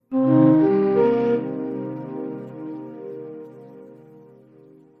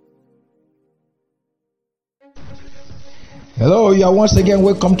Hello, you are once again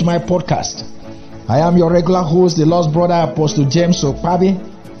welcome to my podcast. I am your regular host, the lost brother Apostle James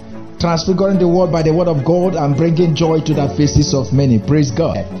Okpabi, transfiguring the world by the word of God and bringing joy to the faces of many. Praise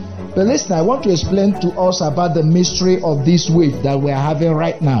God. But listen, I want to explain to us about the mystery of this wave that we are having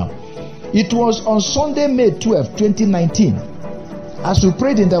right now. It was on Sunday, May 12, 2019, as we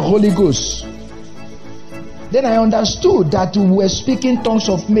prayed in the Holy Ghost. Then I understood that we were speaking tongues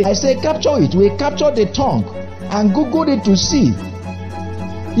of men. I said, capture it. We captured the tongue and Googled it to see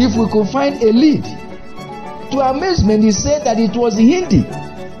if we could find a lead. To amazement, he said that it was Hindi.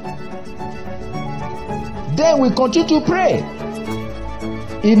 Then we continued to pray.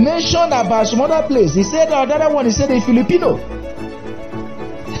 He mentioned about some other place. He said another one, he said a Filipino.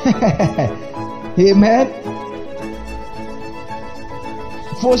 Amen.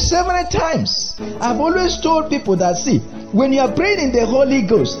 For several times, I've always told people that, see, when you are praying in the Holy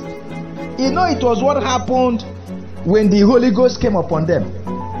Ghost, you know it was what happened when the Holy Ghost came upon them.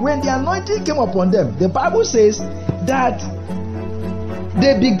 When the anointing came upon them, the Bible says that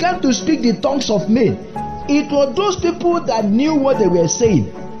they began to speak the tongues of men. It was those people that knew what they were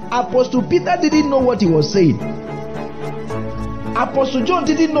saying. Apostle Peter didn't know what he was saying. Apostle John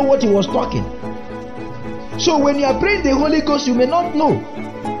didn't know what he was talking. So when you are praying the Holy Ghost, you may not know.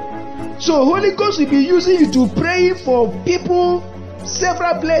 So Holy Ghost will be using you to pray for people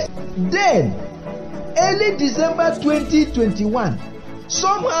several places. Then, early December 2021,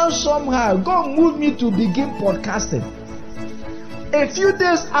 somehow, God moved me to begin podcasting. A few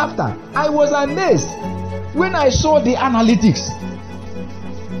days after, I was amazed when I saw the analytics.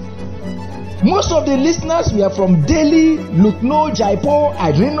 Most of the listeners were from Delhi, Lucknow, Jaipur.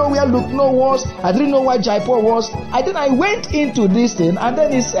 I didn't know where Lucknow was. I didn't know where Jaipur was. Then I went into this thing and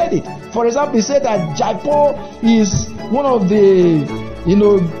then he said it. For example, he said that Jaipur is one of the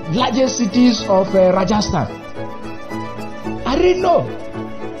largest cities of Rajasthan. I didn't know.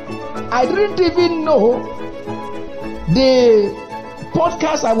 I didn't even know the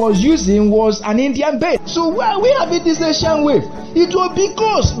podcast I was using was an Indian base. So why we having this Asian wave? It was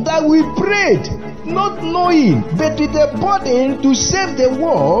because that we prayed, not knowing, but with a burden to save the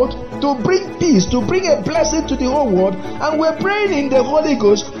world, to bring peace, to bring a blessing to the whole world. And we're praying in the Holy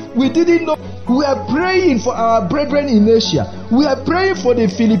Ghost. We didn't know. We are praying for our brethren in Asia. We are praying for the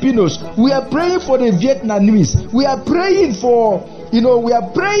Filipinos. We are praying for the Vietnamese. We are praying for we are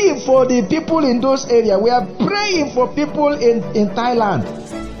praying for the people in those areas. We are praying for people in Thailand.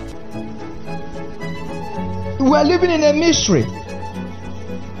 We are living in a mystery.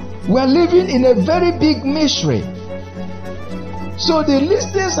 We are living in a very big mystery. So the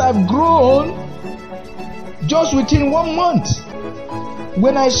listings have grown just within 1 month.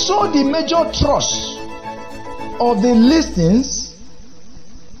 When I saw the major thrust of the listings,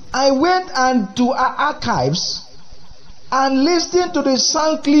 I went and to our archives and listened to the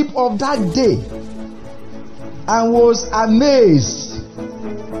sound clip of that day and was amazed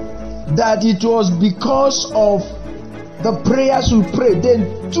that it was because of the prayers we prayed.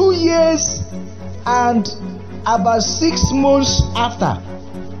 Then 2 years and about 6 months after,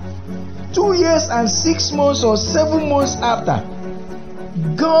 2 years and 6 months or 7 months after,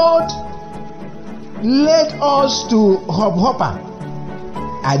 God led us to Hopper.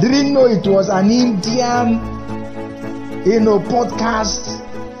 I didn't know it was an Indian podcast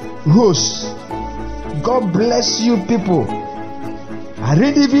host. God bless you people. I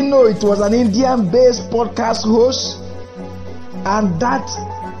didn't even know it was an Indian-based podcast host, and that,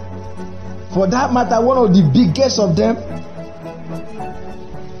 for that matter, one of the biggest of them.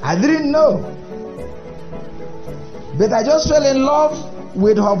 I didn't know, but I just fell in love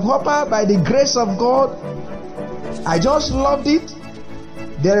with Hopper by the grace of God. I just loved it.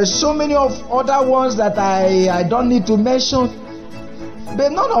 There are so many of other ones that I don't need to mention,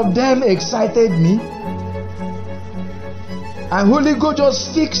 but none of them excited me. And Holy Ghost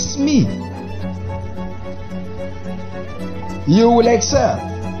just fixed me. You will excel.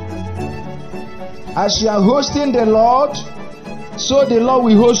 As you are hosting the Lord, so the Lord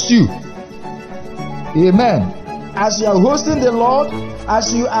will host you. Amen. As you are hosting the Lord,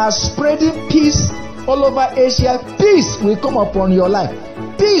 as you are spreading peace all over Asia, peace will come upon your life.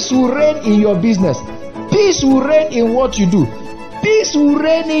 Peace will reign in your business. Peace will reign in what you do. Peace will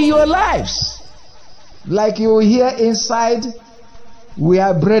reign in your lives. Like you hear inside, we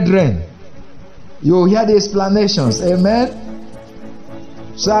are brethren. You hear the explanations. Amen.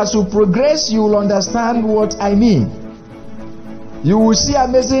 So as you progress, you will understand what I mean. You will see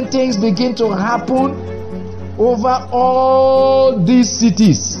amazing things begin to happen over all these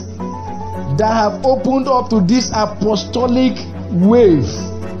cities that have opened up to this apostolic wave.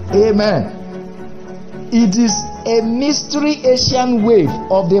 Amen. It is a mystery Asian wave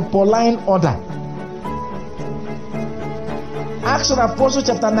of the Pauline order. Acts of the Apostles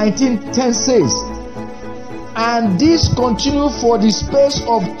chapter 19:10 says, and this continued for the space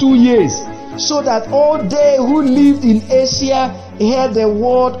of 2 years, so that all they who lived in Asia heard the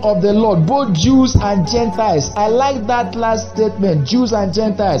word of the Lord, both Jews and Gentiles. I like that last statement, Jews and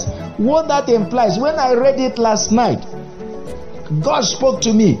Gentiles. What that implies, when I read it last night, God spoke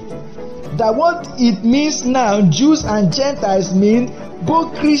to me that what it means now, Jews and Gentiles, mean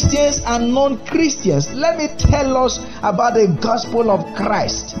both Christians and non-Christians. Let me tell us about the gospel of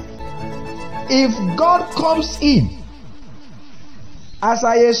Christ. If God comes in, as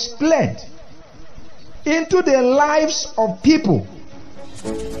I explained, into the lives of people,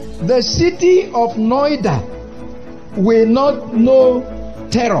 the city of Noida will not know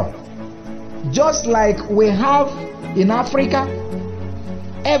terror. Just like we have in Africa,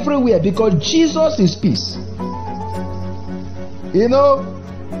 everywhere, because Jesus is peace. You know,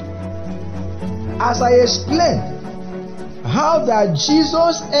 as I explained, how that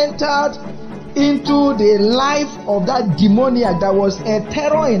Jesus entered into the life of that demoniac that was a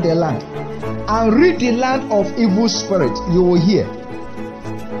terror in the land, and rid the land of evil spirit, you will hear.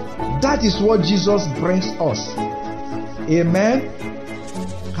 That is what Jesus brings us. Amen.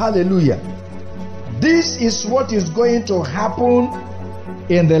 Hallelujah. This is what is going to happen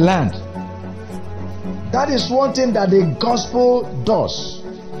in the land. That is one thing that the gospel does.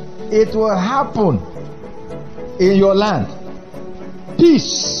 It will happen in your land.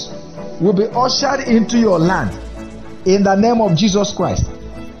 Peace will be ushered into your land in the name of Jesus Christ.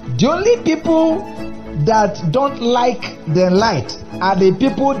 The only people that don't like the light are the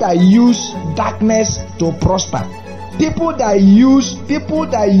people that use darkness to prosper. People that use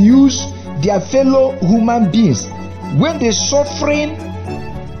their fellow human beings. When the suffering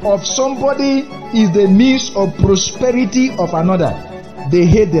of somebody is the means of prosperity of another, they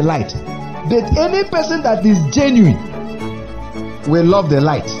hate the light. But any person that is genuine will love the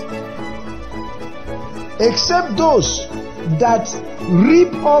light. Except those that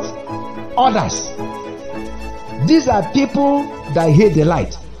rip off others. These are people that hate the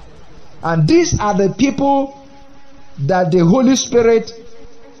light. And these are the people that the Holy Spirit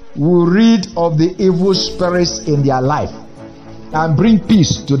will rid of the evil spirits in their life and bring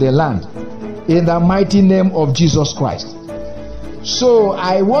peace to the land in the mighty name of Jesus Christ. So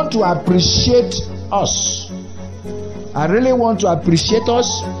I want to appreciate us. I really want to appreciate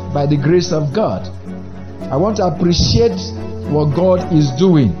us by the grace of God. I want to appreciate what God is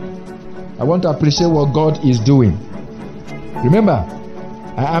doing. I want to appreciate what God is doing. Remember,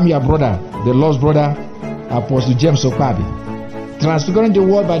 I am your brother, the lost brother, Apostle James Okpabi, transfiguring the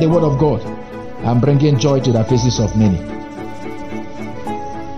world by the word of God and bringing joy to the faces of many.